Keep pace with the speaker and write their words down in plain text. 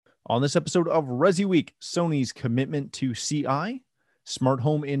On this episode of ResiWeek, Sony's commitment to CI, smart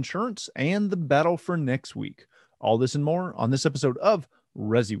home insurance, and the battle for next week. All this and more on this episode of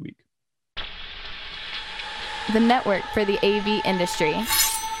ResiWeek. The network for the AV industry.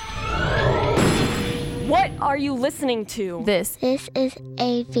 What are you listening to? This is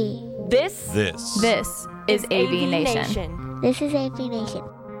AV. This is AV Nation. This is AV Nation.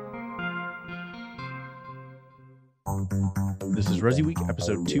 This is ResiWeek,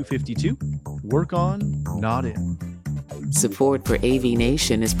 episode 252. Work on, not in. Support for AV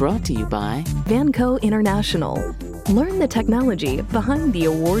Nation is brought to you by Vanco International. Learn the technology behind the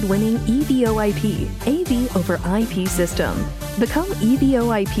award-winning EVOIP, AV over IP system. Become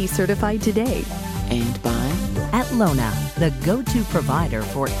EVOIP certified today. And by Atlona, the go-to provider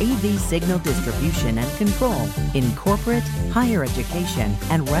for AV signal distribution and control in corporate, higher education,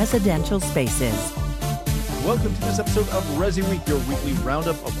 and residential spaces. Welcome to this episode of ResiWeek, your weekly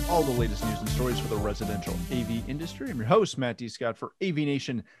roundup of all the latest news and stories for the residential AV industry. I'm your host, Matt D. Scott for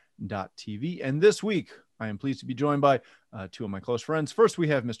avnation.tv. And this week, I am pleased to be joined by two of my close friends. First, we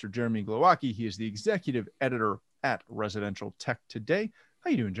have Mr. Jeremy Glowacki. He is the executive editor at Residential Tech Today.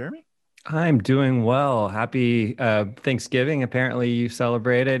 How you doing, Jeremy? I'm doing well. Happy Thanksgiving. Apparently you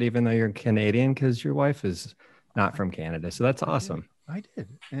celebrated, even though you're Canadian, because your wife is not from Canada. So that's awesome. I did.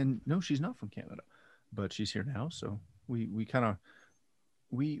 And no, she's not from Canada, but she's here now. So we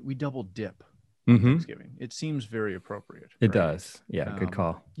double dip Thanksgiving. It seems very appropriate. It does. Yeah, good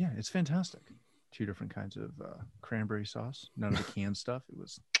call. Yeah, it's fantastic. Two different kinds of cranberry sauce. None of the canned stuff.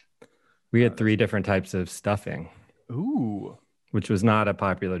 We had three different types of stuffing. Ooh. Which was not a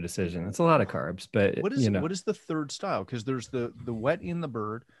popular decision. It's a lot of carbs, but what is the third style? Because there's the wet in the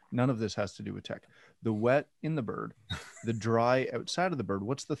bird. None of this has to do with tech. The wet in the bird, the dry outside of the bird.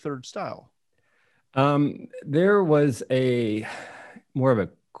 What's the third style? There was a more of a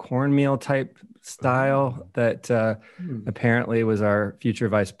cornmeal type style that apparently was our future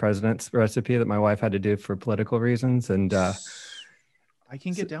vice president's recipe that my wife had to do for political reasons. And I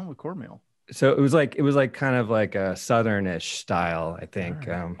can get down with cornmeal. So it was like kind of like a southernish style, I think.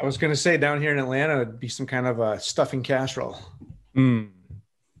 I was going to say down here in Atlanta, it'd be some kind of a stuffing casserole.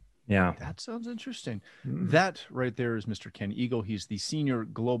 Yeah. That sounds interesting. That right there is Mr. Ken Eagle. He's the Senior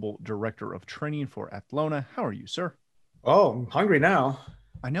Global Director of Training for Atlona. How are you, sir? Oh, I'm hungry now.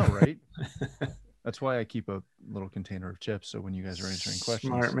 I know, right? That's why I keep a little container of chips. So when you guys are answering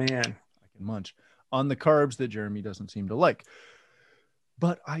questions, smart man, I can munch on the carbs that Jeremy doesn't seem to like.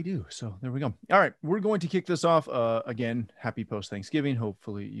 But I do. So there we go. All right. We're going to kick this off. Again, happy post-Thanksgiving.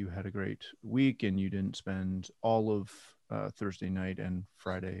 Hopefully you had a great week and you didn't spend all of Thursday night and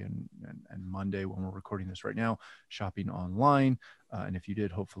Friday and Monday when we're recording this right now shopping online. And if you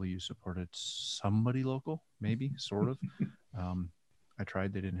did, hopefully you supported somebody local, maybe, sort of. I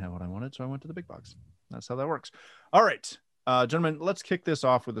tried. They didn't have what I wanted, so I went to the big box. That's how that works. All right. Gentlemen, let's kick this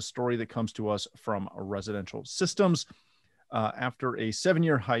off with a story that comes to us from Residential Systems. After a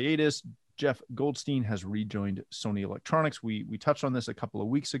 7-year hiatus, Jeff Goldstein has rejoined Sony Electronics. We touched on this a couple of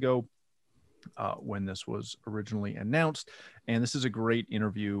weeks ago when this was originally announced. And this is a great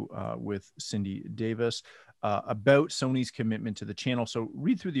interview with Cindy Davis about Sony's commitment to the channel. So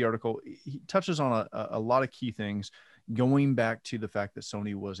read through the article. He touches on a lot of key things, going back to the fact that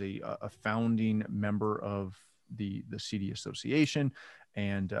Sony was a founding member of the CD Association,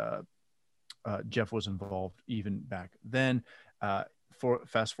 and Jeff was involved even back then. For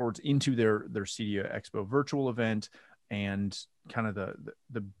fast forwards into their CEDIA Expo virtual event and kind of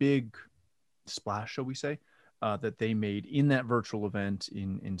the big splash, shall we say, that they made in that virtual event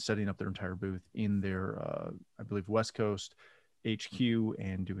in setting up their entire booth in their, I believe, West Coast HQ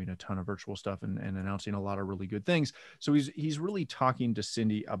and doing a ton of virtual stuff and announcing a lot of really good things. So he's really talking to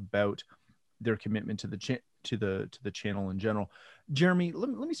Cindy about their commitment to the channel in general. Jeremy,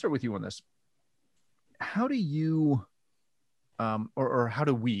 let me start with you on this. How do you, or how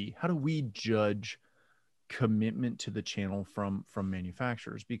do we judge commitment to the channel from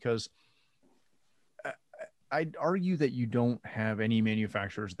manufacturers? Because I'd argue that you don't have any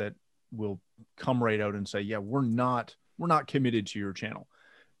manufacturers that will come right out and say, yeah, we're not committed to your channel.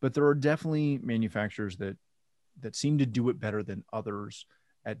 But there are definitely manufacturers that seem to do it better than others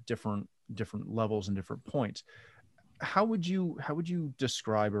at different levels and different points. How would you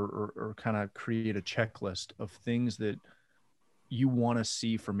describe or kind of create a checklist of things that you want to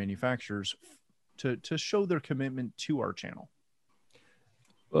see from manufacturers to show their commitment to our channel?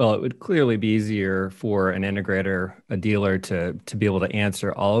 Well, it would clearly be easier for an integrator, a dealer to be able to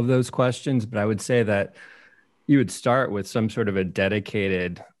answer all of those questions. But I would say that you would start with some sort of a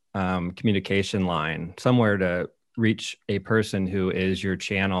dedicated communication line, somewhere to reach a person who is your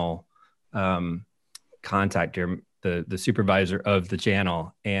channel contact, the supervisor of the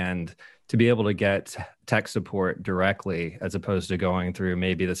channel, and to be able to get tech support directly as opposed to going through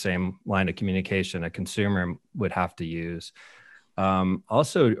maybe the same line of communication a consumer would have to use.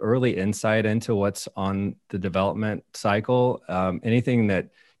 Also, early insight into what's on the development cycle, anything that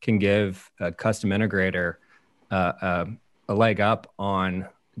can give a custom integrator a leg up on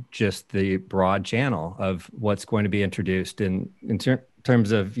just the broad channel of what's going to be introduced in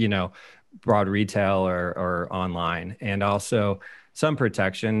terms of, broad retail or online, and also some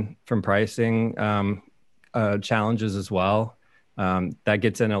protection from pricing challenges as well. That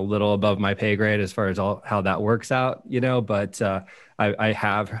gets in a little above my pay grade as far as how that works out, but I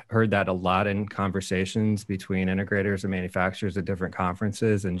have heard that a lot in conversations between integrators and manufacturers at different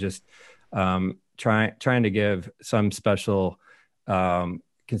conferences, and just trying to give some special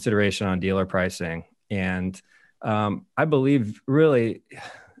consideration on dealer pricing. And I believe really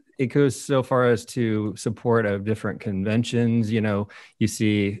it goes so far as to support of different conventions. You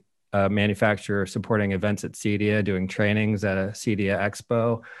see a manufacturer supporting events at CEDIA, doing trainings at a CEDIA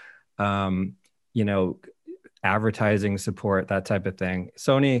Expo, advertising support, that type of thing.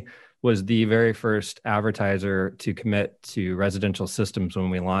 Sony was the very first advertiser to commit to residential systems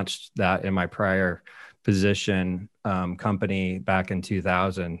when we launched that in my prior position company back in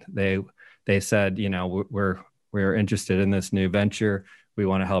 2000. They said, we're interested in this new venture. We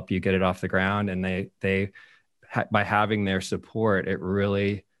want to help you get it off the ground. And they by having their support, it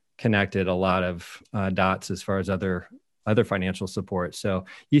really connected a lot of dots as far as other financial support. So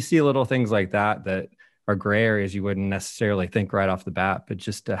you see little things like that are gray areas you wouldn't necessarily think right off the bat, but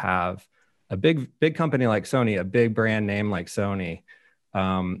just to have a big company like Sony, a big brand name like Sony,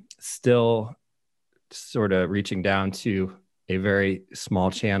 still sort of reaching down to a very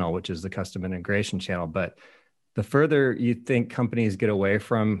small channel, which is the custom integration channel. But the further you think companies get away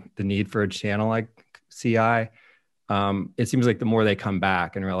from the need for a channel like CI, it seems like the more they come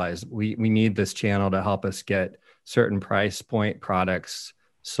back and realize we need this channel to help us get certain price point products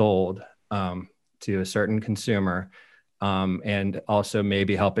sold to a certain consumer, and also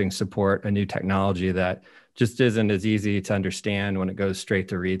maybe helping support a new technology that just isn't as easy to understand when it goes straight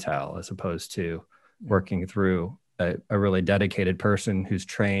to retail, as opposed to working through a really dedicated person who's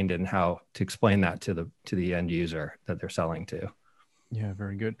trained in how to explain that to the end user that they're selling to. Yeah,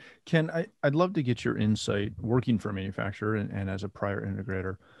 very good. Ken, I'd love to get your insight working for a manufacturer and as a prior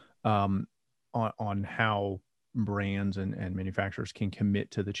integrator on how brands and manufacturers can commit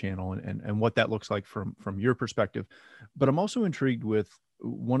to the channel and what that looks like from your perspective. But I'm also intrigued with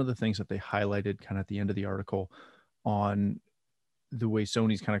one of the things that they highlighted kind of at the end of the article on the way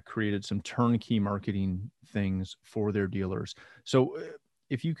Sony's kind of created some turnkey marketing things for their dealers. So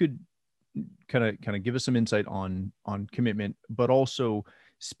if you could kind of give us some insight on commitment, but also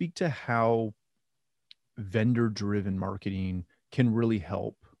speak to how vendor-driven marketing can really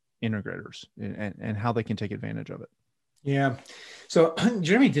help integrators and how they can take advantage of it. Yeah. So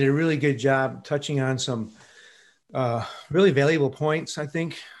Jeremy did a really good job touching on some really valuable points, I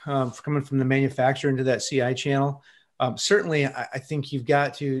think, coming from the manufacturer into that CI channel. Certainly, I think you've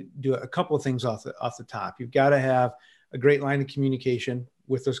got to do a couple of things off the top. You've got to have a great line of communication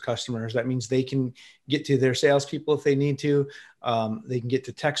with those customers. That means they can get to their salespeople if they need to. They can get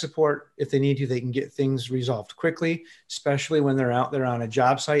to tech support if they need to. They can get things resolved quickly, especially when they're out there on a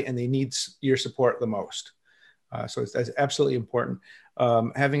job site and they need your support the most. So that's absolutely important.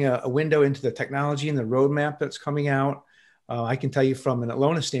 Having a window into the technology and the roadmap that's coming out. I can tell you from an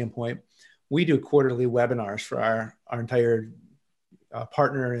Alona standpoint, we do quarterly webinars for our entire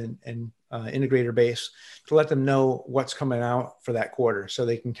partner and integrator base to let them know what's coming out for that quarter, so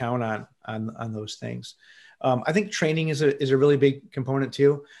they can count on those things. I think training is a really big component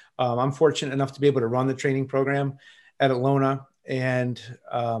too. I'm fortunate enough to be able to run the training program at Alona, and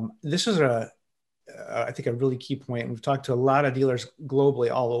this is I think a really key point. We've talked to a lot of dealers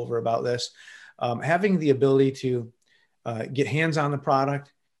globally all over about this. Having the ability to get hands on the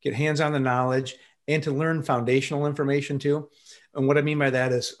product, get hands on the knowledge, and to learn foundational information too. And what I mean by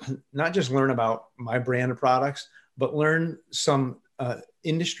that is not just learn about my brand of products, but learn some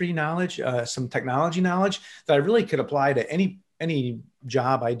industry knowledge, some technology knowledge that I really could apply to any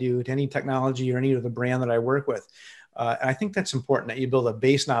job I do, to any technology or any of the brand that I work with. And I think that's important, that you build a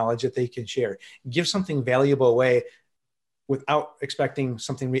base knowledge that they can share. Give something valuable away without expecting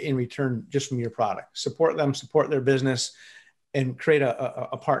something in return just from your product. Support them, support their business, and create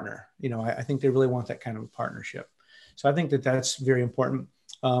a partner. I think they really want that kind of a partnership. So I think that's very important.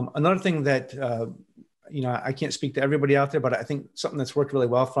 Another thing that, I can't speak to everybody out there, but I think something that's worked really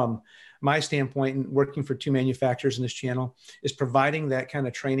well from my standpoint in working for two manufacturers in this channel is providing that kind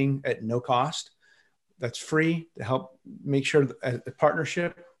of training at no cost. That's free to help make sure that the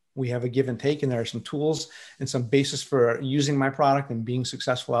partnership, we have a give and take, and there are some tools and some basis for using my product and being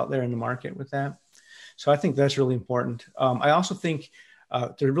successful out there in the market with that. So I think that's really important. I also think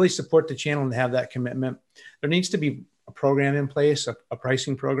to really support the channel and have that commitment, there needs to be a program in place, a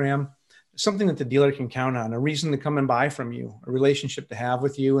pricing program, something that the dealer can count on, a reason to come and buy from you, a relationship to have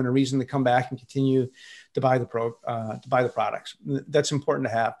with you, and a reason to come back and continue to buy the products. That's important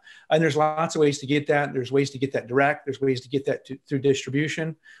to have. And there's lots of ways to get that. There's ways to get that direct. There's ways to get that through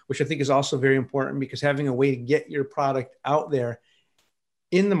distribution, which I think is also very important, because having a way to get your product out there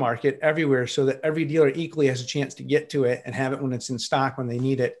in the market everywhere so that every dealer equally has a chance to get to it and have it when it's in stock, when they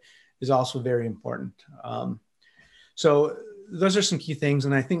need it, is also very important. So those are some key things.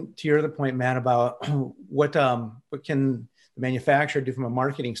 And I think to your other point, Matt, about what can the manufacturer do from a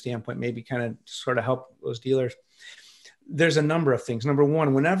marketing standpoint, maybe kind of sort of help those dealers. There's a number of things. Number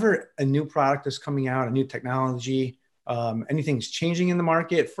one, whenever a new product is coming out, a new technology, anything's changing in the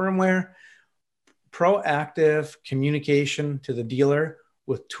market, firmware, proactive communication to the dealer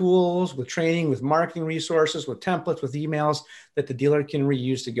with tools, with training, with marketing resources, with templates, with emails that the dealer can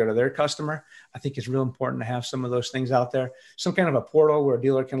reuse to go to their customer. I think it's real important to have some of those things out there. Some kind of a portal where a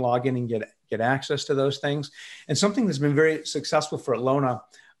dealer can log in and get access to those things. And something that's been very successful for Alona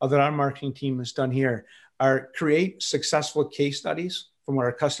that our marketing team has done here are create successful case studies from what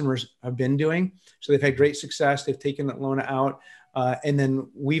our customers have been doing. So they've had great success. They've taken Alona out. And then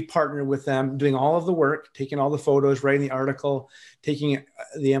we partner with them doing all of the work, taking all the photos, writing the article, taking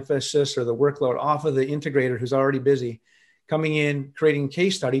the emphasis or the workload off of the integrator who's already busy, coming in, creating a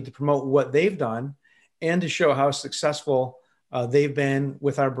case study to promote what they've done and to show how successful they've been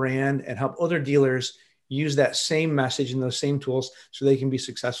with our brand and help other dealers use that same message and those same tools so they can be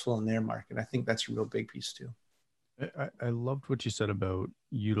successful in their market. I think that's a real big piece too. I loved what you said about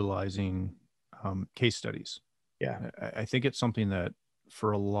utilizing case studies. Yeah. I think it's something that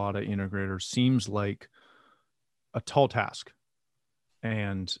for a lot of integrators seems like a tall task.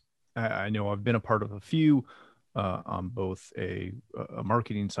 And I know I've been a part of a few on both a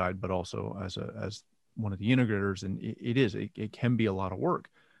marketing side, but also as one of the integrators. And it can be a lot of work,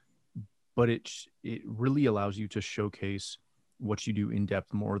 but it really allows you to showcase what you do in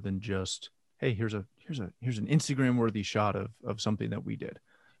depth more than just, hey, here's an Instagram worthy shot of something that we did.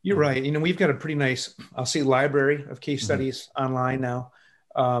 You're right. You know, we've got a pretty nice, I'll say, library of case studies online now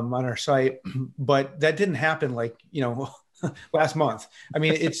on our site, but that didn't happen like, last month. I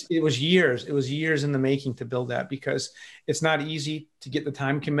mean, it was years in the making to build that, because it's not easy to get the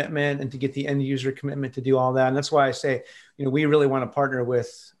time commitment and to get the end user commitment to do all that. And that's why I say, we really want to partner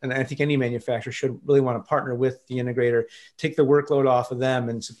with, and I think any manufacturer should really want to partner with the integrator, take the workload off of them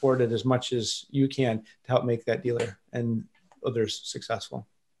and support it as much as you can to help make that dealer and others successful.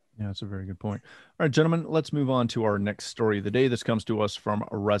 Yeah, that's a very good point. All right, gentlemen, let's move on to our next story of the day. This comes to us from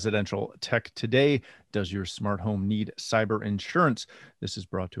Residential Tech Today. Does your smart home need cyber insurance? This is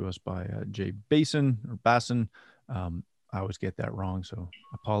brought to us by Jay Basson. I always get that wrong, so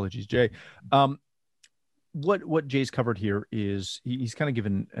apologies, Jay. What Jay's covered here is he's kind of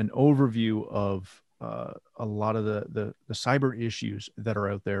given an overview of a lot of the cyber issues that are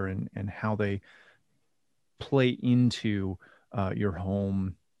out there and how they play into your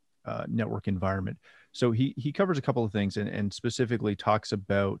home network environment. So he covers a couple of things and specifically talks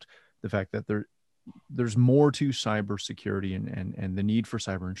about the fact that there's more to cybersecurity and the need for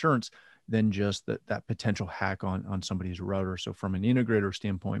cyber insurance than just that potential hack on somebody's router. So from an integrator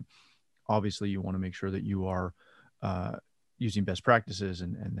standpoint, obviously you want to make sure that you are using best practices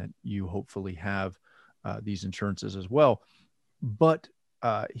and that you hopefully have these insurances as well. But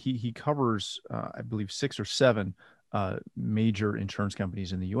he covers, I believe, 6 or 7 major insurance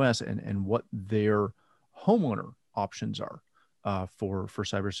companies in the U.S. and what their homeowner options are for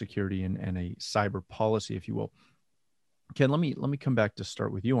cybersecurity and a cyber policy, if you will. Ken, let me come back to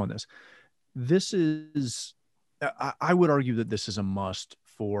start with you on this. This is, I would argue that this is a must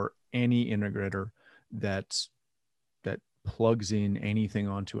for any integrator that plugs in anything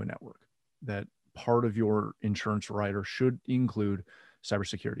onto a network. That part of your insurance rider should include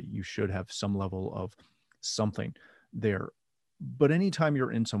cybersecurity. You should have some level of something there. But anytime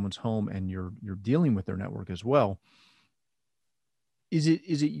you're in someone's home and you're dealing with their network as well, is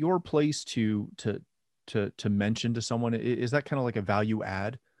it your place to mention to someone? Is that kind of like a value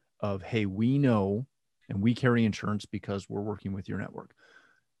add of, hey, we know and we carry insurance because we're working with your network.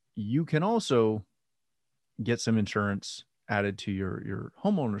 You can also get some insurance added to your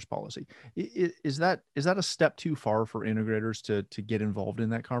homeowner's policy. Is that a step too far for integrators to get involved in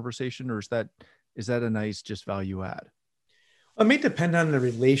that conversation, or is that a nice just value add? It may depend on the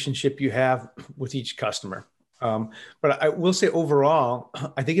relationship you have with each customer. But I will say overall,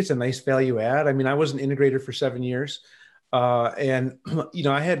 I think it's a nice value add. I mean, I was an integrator for 7 years. And,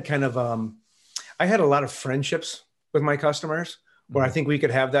 I had I had a lot of friendships with my customers where I think we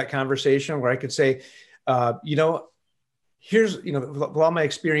could have that conversation where I could say, here's, with all my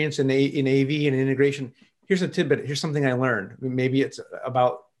experience in AV and integration, here's a tidbit. Here's something I learned. Maybe it's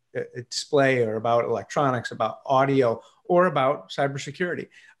about a display or about electronics, about audio, or about cybersecurity.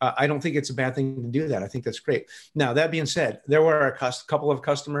 I don't think it's a bad thing to do that. I think that's great. Now, that being said, there were a couple of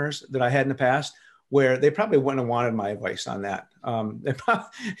customers that I had in the past where they probably wouldn't have wanted my advice on that.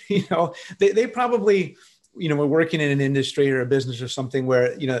 They probably, were working in an industry or a business or something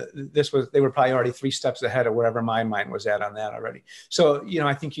where, they were probably already 3 steps ahead of wherever my mind was at on that already. So,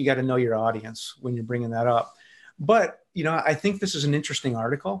 I think you got to know your audience when you're bringing that up. But, I think this is an interesting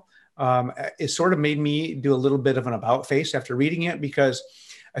article. It sort of made me do a little bit of an about face after reading it, because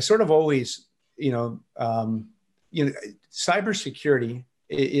I sort of always, cybersecurity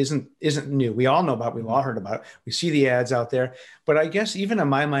isn't new. We all know about it. We've all heard about it. We see the ads out there. But I guess even in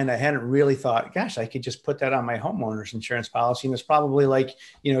my mind, I hadn't really thought, gosh, I could just put that on my homeowner's insurance policy, and it's probably like,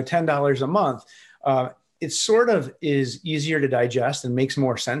 $10 a month. It sort of is easier to digest and makes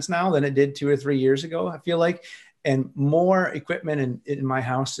more sense now than it did 2 or 3 years ago, I feel like. And more equipment in my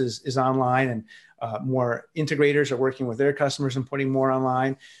house is online, and more integrators are working with their customers and putting more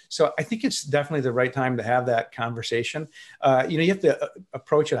online. So I think it's definitely the right time to have that conversation. You have to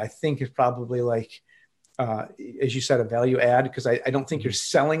approach it, I think, is probably like, as you said, a value add, because I don't think you're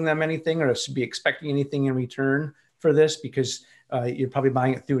selling them anything or be expecting anything in return for this, because you're probably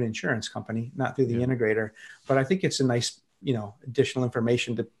buying it through an insurance company, not through the integrator. But I think it's a nice, additional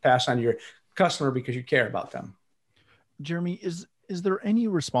information to pass on to your customer because you care about them. Jeremy, is there any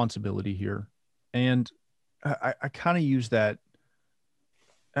responsibility here? And I kind of use that.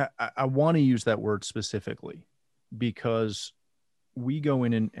 I want to use that word specifically because we go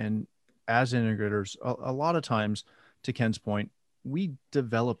in and as integrators, a lot of times, to Ken's point, we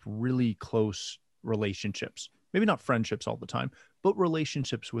develop really close relationships, maybe not friendships all the time, but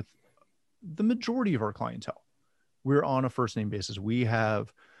relationships with the majority of our clientele. We're on a first name basis. We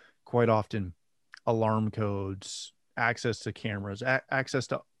have quite often alarm codes, access to cameras, access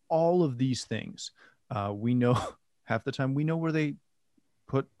to all of these things. We know half the time we know where they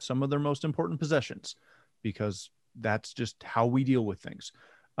put some of their most important possessions, because that's just how we deal with things.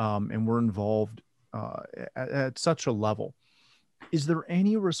 And we're involved at such a level. Is there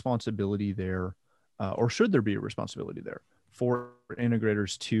any responsibility there, or should there be a responsibility there for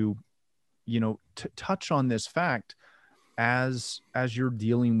integrators to, to touch on this fact as you're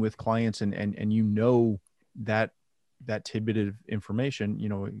dealing with clients and that tidbit of information?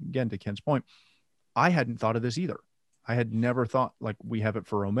 Again, to Ken's point, I hadn't thought of this either. I had never thought, like, we have it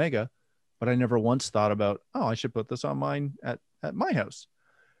for Omega, but I never once thought about, I should put this on mine at my house.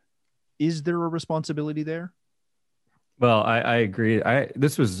 Is there a responsibility there? Well, I agree.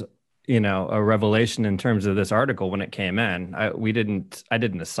 This was, a revelation in terms of this article when it came in. I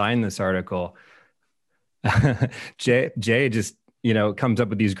didn't assign this article. Jay just, comes up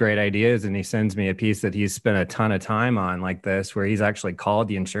with these great ideas, and he sends me a piece that he's spent a ton of time on like this, where he's actually called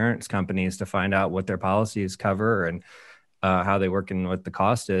the insurance companies to find out what their policies cover and how they work and what the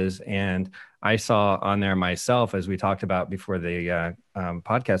cost is. And I saw on there myself, as we talked about before the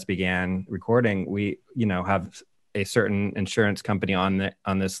podcast began recording, we, have a certain insurance company on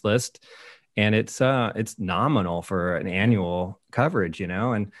this list, and it's nominal for an annual coverage,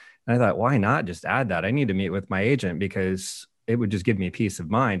 and I thought, why not just add that? I need to meet with my agent because it would just give me peace of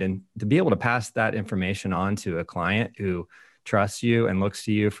mind. And to be able to pass that information on to a client who trusts you and looks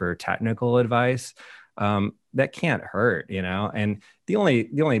to you for technical advice, that can't hurt, and the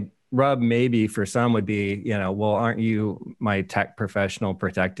only rub maybe for some would be, well, aren't you my tech professional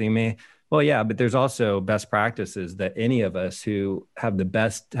protecting me? Well, yeah, but there's also best practices that any of us who have the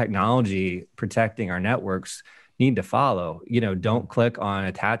best technology protecting our networks need to follow. Don't click on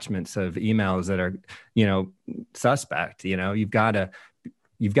attachments of emails that are, suspect. You've got to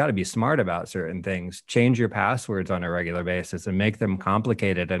be smart about certain things. Change your passwords on a regular basis and make them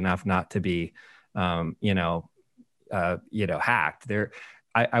complicated enough not to be, hacked.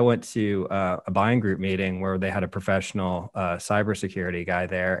 I went to a buying group meeting where they had a professional cybersecurity guy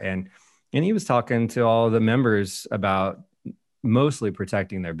there, and he was talking to all the members about mostly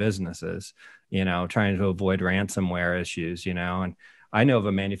protecting their businesses, trying to avoid ransomware issues, and I know of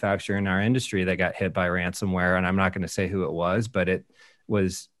a manufacturer in our industry that got hit by ransomware, and I'm not going to say who it was, but it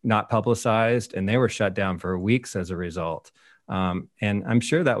was not publicized, and they were shut down for weeks as a result. And I'm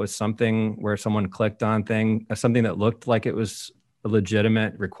sure that was something where someone clicked on something that looked like it was a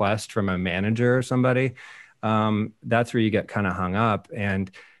legitimate request from a manager or somebody. That's where you get kind of hung up.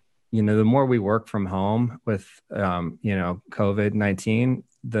 And, the more we work from home with, COVID-19,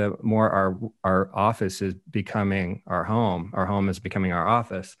 the more our office is becoming our home. Our home is becoming our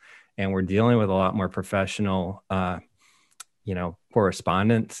office. And we're dealing with a lot more professional,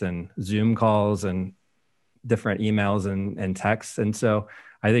 correspondence and Zoom calls and different emails and texts. And so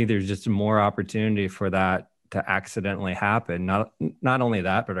I think there's just more opportunity for that to accidentally happen. Not only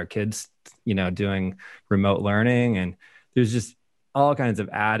that, but our kids, doing remote learning, and there's just all kinds of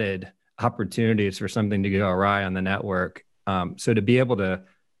added opportunities for something to go awry on the network. So to be able to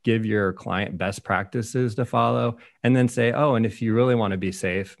give your client best practices to follow, and then say, oh, and if you really want to be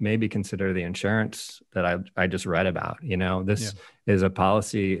safe, maybe consider the insurance that I just read about. This is a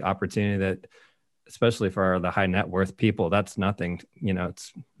policy opportunity that, especially for the high net worth people, that's nothing,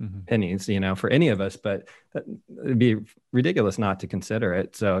 it's pennies, for any of us, but it'd be ridiculous not to consider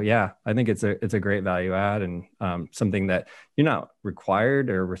it. So yeah, I think it's a great value add, and something that you're not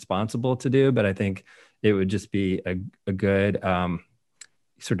required or responsible to do, but I think it would just be a good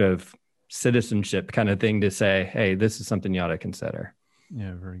sort of citizenship kind of thing to say, hey, this is something you ought to consider.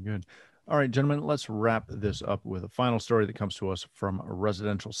 Yeah, very good. All right, gentlemen, let's wrap this up with a final story that comes to us from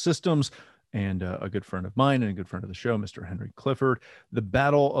Residential Systems and a good friend of mine and a good friend of the show, Mr. Henry Clifford. The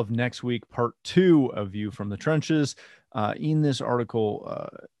Battle of Next Week, Part 2 of View from the Trenches. In this article,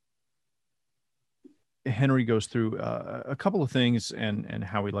 Henry goes through a couple of things and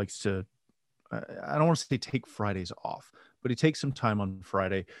how he likes to, I don't want to say take Fridays off, but he takes some time on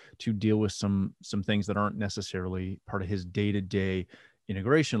Friday to deal with some things that aren't necessarily part of his day-to-day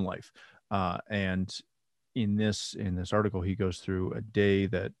integration life. And in this article, he goes through a day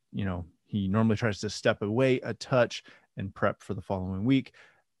that, he normally tries to step away a touch and prep for the following week.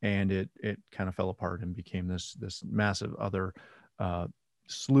 And it kind of fell apart and became this massive other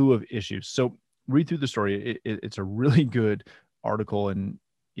slew of issues. So read through the story. It's a really good article. And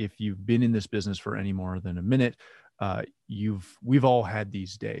if you've been in this business for any more than a minute, we've all had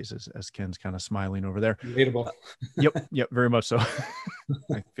these days, as Ken's kind of smiling over there. Relatable. Yep, very much so.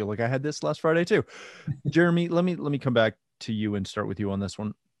 I feel like I had this last Friday too. Jeremy, let me come back to you and start with you on this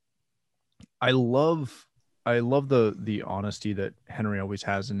one. I love the honesty that Henry always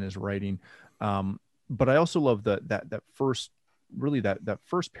has in his writing, but I also love that first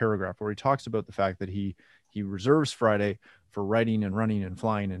paragraph where he talks about the fact that he reserves Friday for writing and running and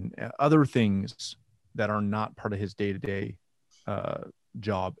flying and other things that are not part of his day-to-day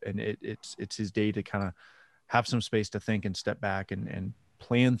job, and it's his day to kind of have some space to think and step back and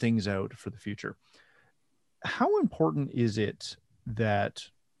plan things out for the future. How important is it that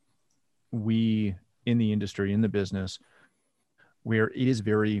we in the industry, in the business, where it is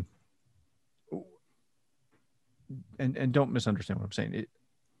very, and don't misunderstand what I'm saying.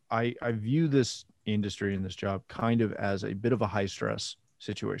 I view this industry and this job kind of as a bit of a high stress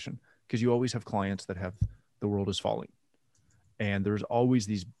situation, because you always have clients that have the world is falling, and there's always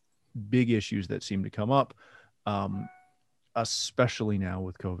these big issues that seem to come up, especially now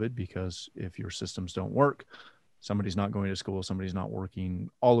with COVID, because if your systems don't work, somebody's not going to school, somebody's not working,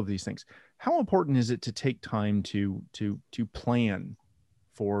 all of these things. How important is it to take time to plan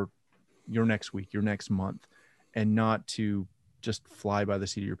for your next week, your next month, and not to just fly by the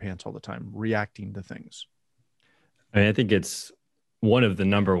seat of your pants all the time, reacting to things? I think it's one of the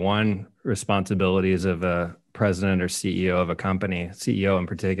number one responsibilities of a president or CEO of a company, CEO in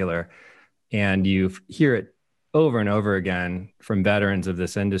particular. And you hear it over and over again from veterans of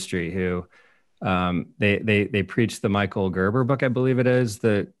this industry who they preach the Michael Gerber book, I believe it is,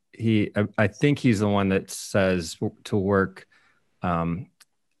 that I think he's the one that says to work on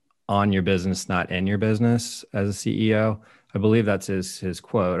your business, not in your business, as a CEO. I believe that's his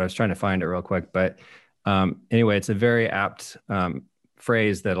quote. I was trying to find it real quick, but anyway, it's a very apt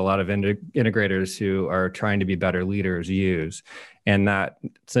phrase that a lot of integrators who are trying to be better leaders use. And that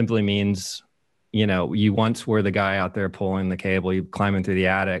simply means, you once were the guy out there pulling the cable, you climbing through the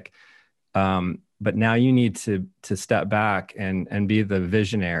attic. But now you need to step back and be the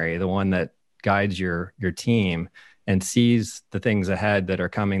visionary, the one that guides your team and sees the things ahead that are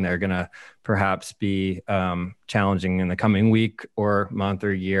coming that are going to perhaps be challenging in the coming week or month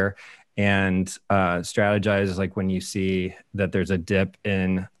or year, and strategize, like when you see that there's a dip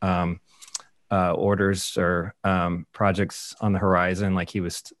in orders or projects on the horizon, like he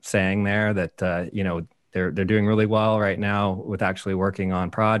was saying there, that they're doing really well right now with actually working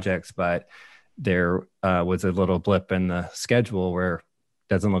on projects, but there was a little blip in the schedule where it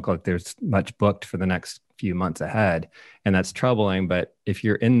doesn't look like there's much booked for the next few months ahead. And that's troubling. But if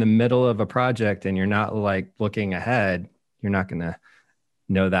you're in the middle of a project and you're not like looking ahead, you're not going to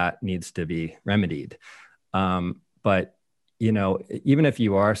know that needs to be remedied. But you know, even if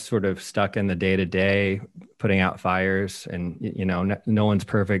you are sort of stuck in the day-to-day, putting out fires, and you know, no one's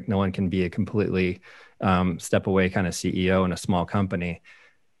perfect, no one can be a completely step away kind of CEO in a small company.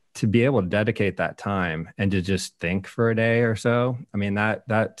 To be able to dedicate that time and to just think for a day or so, I mean,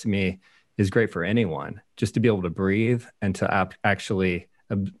 that to me is great for anyone. Just to be able to breathe and to actually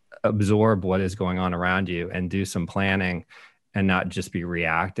absorb what is going on around you and do some planning, and not just be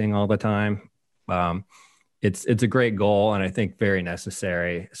reacting all the time. It's a great goal, and I think very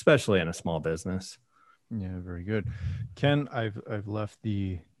necessary, especially in a small business. Yeah, very good. Ken, I've left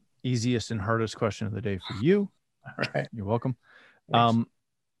the easiest and hardest question of the day for you. All right. You're welcome.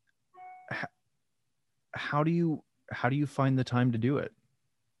 How do you find the time to do it?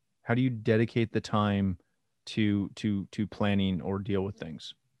 How do you dedicate the time to planning or deal with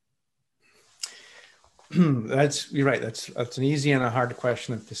things? You're right. That's an easy and a hard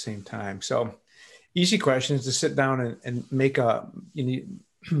question at the same time. So easy question is to sit down and make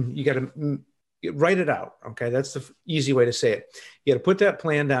you got to write it out. Okay. That's the easy way to say it. You got to put that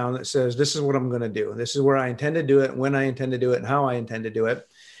plan down that says, this is what I'm going to do. This is where I intend to do it, when I intend to do it, and how I intend to do it,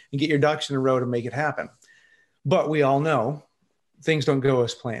 and get your ducks in a row to make it happen. But we all know things don't go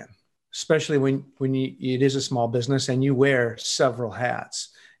as planned, especially when it is a small business and you wear several hats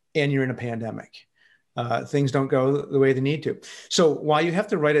and you're in a pandemic. Things don't go the way they need to. So while you have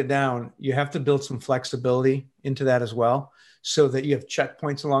to write it down, you have to build some flexibility into that as well, so that you have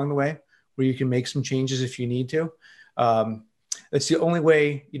checkpoints along the way where you can make some changes if you need to. That's the only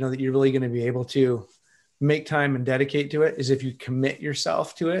way, that you're really going to be able to make time and dedicate to it, is if you commit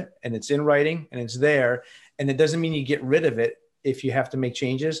yourself to it and it's in writing and it's there. And it doesn't mean you get rid of it if you have to make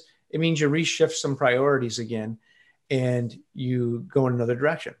changes. It means you reshift some priorities again and you go in another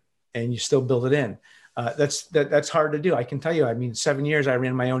direction and you still build it in. That's hard to do. I can tell you, 7 years I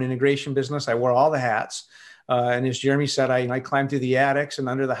ran my own integration business. I wore all the hats. And as Jeremy said, I climbed through the attics and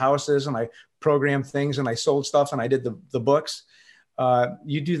under the houses, and I programmed things, and I sold stuff, and I did the books.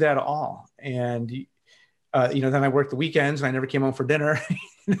 You do that all. And, then I worked the weekends and I never came home for dinner,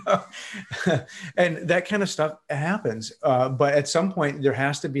 and that kind of stuff happens. But at some point there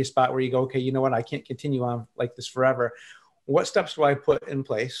has to be a spot where you go, okay, you know what? I can't continue on like this forever. What steps do I put in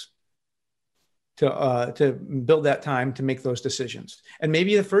place to build that time to make those decisions? And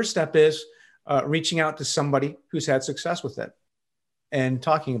maybe the first step is reaching out to somebody who's had success with it and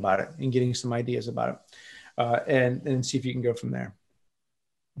talking about it and getting some ideas about it, and see if you can go from there.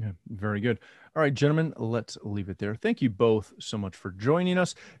 Yeah, very good. All right, gentlemen, let's leave it there. Thank you both so much for joining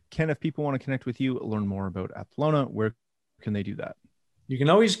us. Ken, if people want to connect with you, learn more about Athlona, where can they do that? You can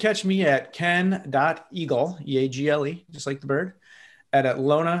always catch me at ken.eagle, E-A-G-L-E, just like the bird, at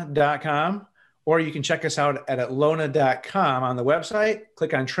atlona.com. Or you can check us out at atlona.com on the website.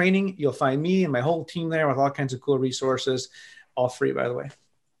 Click on training. You'll find me and my whole team there with all kinds of cool resources, all free, by the way.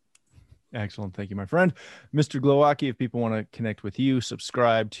 Excellent. Thank you, my friend. Mr. Glowacki, if people want to connect with you,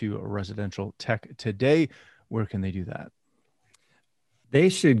 subscribe to Residential Tech Today, where can they do that? They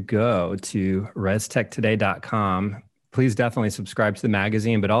should go to restechtoday.com. Please definitely subscribe to the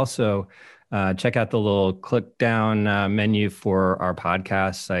magazine, but also check out the little click down menu for our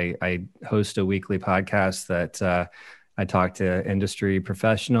podcasts. I host a weekly podcast that I talk to industry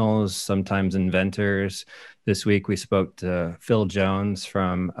professionals, sometimes inventors. This week we spoke to Phil Jones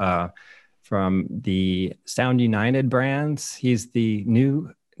from the Sound United brands. He's the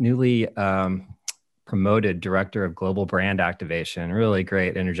newly promoted director of global brand activation. Really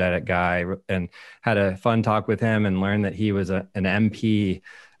great, energetic guy, and had a fun talk with him and learned that he was an MP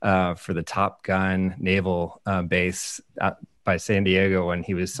for the Top Gun naval base by San Diego when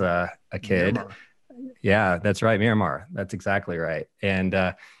he was a kid. Miramar. Yeah, that's right. Miramar. That's exactly right.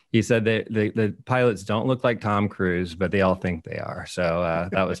 And he said that the pilots don't look like Tom Cruise, but they all think they are. So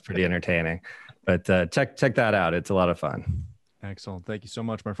that was pretty entertaining. But check that out. It's a lot of fun. Excellent. Thank you so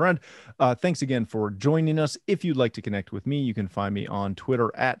much, my friend. Thanks again for joining us. If you'd like to connect with me, you can find me on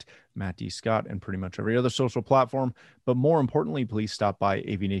Twitter at Matt D. Scott and pretty much every other social platform. But more importantly, please stop by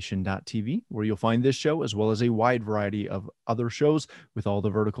avnation.tv, where you'll find this show as well as a wide variety of other shows with all the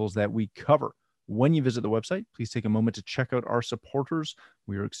verticals that we cover. When you visit the website, please take a moment to check out our supporters.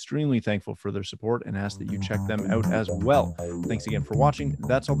 We are extremely thankful for their support and ask that you check them out as well. Thanks again for watching.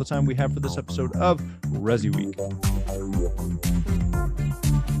 That's all the time we have for this episode of ResiWeek.